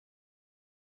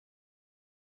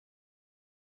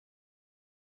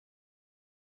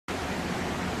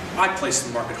I place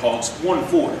the market Hogs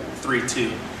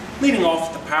 1-4-3-2, leading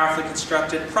off with the powerfully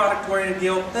constructed, product-oriented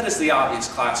gilt that is the obvious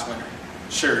class winner.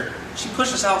 Sure, she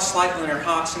pushes out slightly in her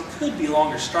hocks and could be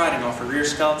longer striding off her rear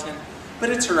skeleton, but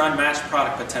it's her unmatched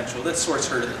product potential that sorts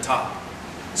her to the top.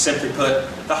 Simply put,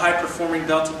 the high-performing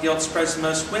belted gilt spreads the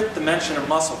most width, dimension, and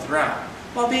muscle throughout,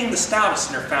 while being the stoutest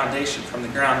in her foundation from the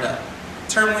ground up.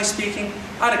 Terminally speaking,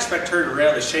 I'd expect her to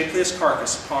rail the shapeliest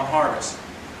carcass upon harvest.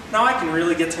 Now I can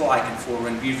really get to liking for her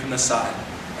when viewed from the side,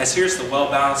 as here's the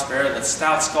well-balanced barrow that's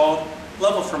stout-skulled,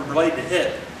 level from blade to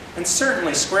hip, and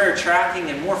certainly square tracking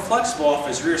and more flexible off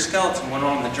his rear skeleton when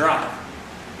on the drive.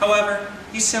 However,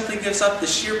 he simply gives up the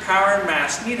sheer power and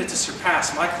mass needed to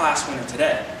surpass my class winner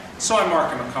today, so I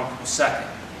mark him a comfortable second.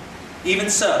 Even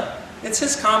so, it's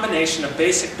his combination of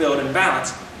basic build and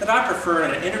balance that I prefer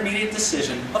in an intermediate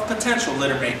decision of potential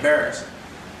littermate barrows.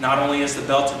 Not only is the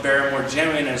belted barrow more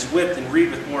genuine in his width and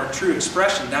reed with more true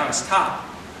expression down his top,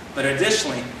 but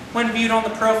additionally, when viewed on the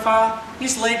profile,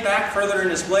 he's laid back further in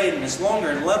his blade and is longer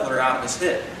and leveler out of his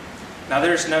hip. Now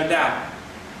there's no doubt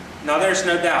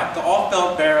the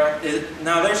off-belt barrow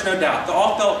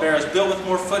is built with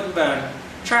more foot and bone,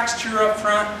 tracks truer up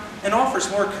front, and offers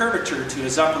more curvature to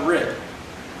his upper rib.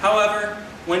 However,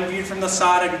 when viewed from the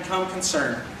side, I become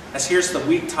concerned, as here's the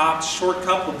weak-topped, short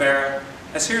coupled barrow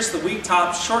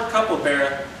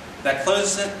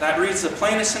that reads the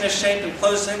plainest in his shape and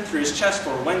closes in through his chest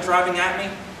floor when driving at me,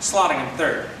 slotting him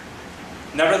third.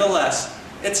 Nevertheless,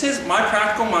 it's my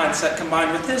practical mindset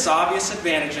combined with his obvious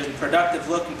advantages in productive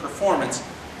look and performance,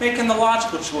 making the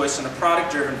logical choice in a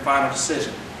product-driven final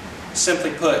decision.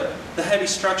 Simply put, the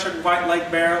heavy-structured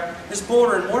white-leg barrow is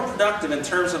bolder and more productive in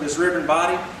terms of his ribbon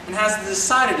body and has the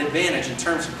decided advantage in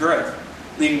terms of growth,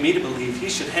 leading me to believe he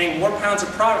should hang more pounds of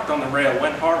product on the rail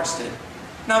when harvested.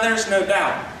 Now there's no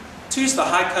doubt, two's the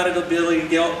high-cutted ability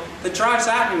gilt that drives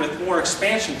at me with more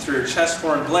expansion through her chest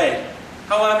floor and blade.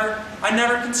 However, I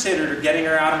never considered her getting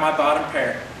her out of my bottom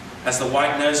pair, as the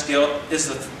white-nosed gilt is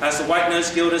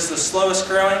the slowest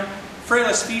growing,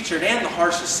 frailest featured, and the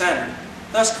harshest centered,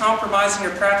 thus compromising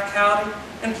her practicality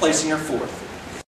and placing her fourth.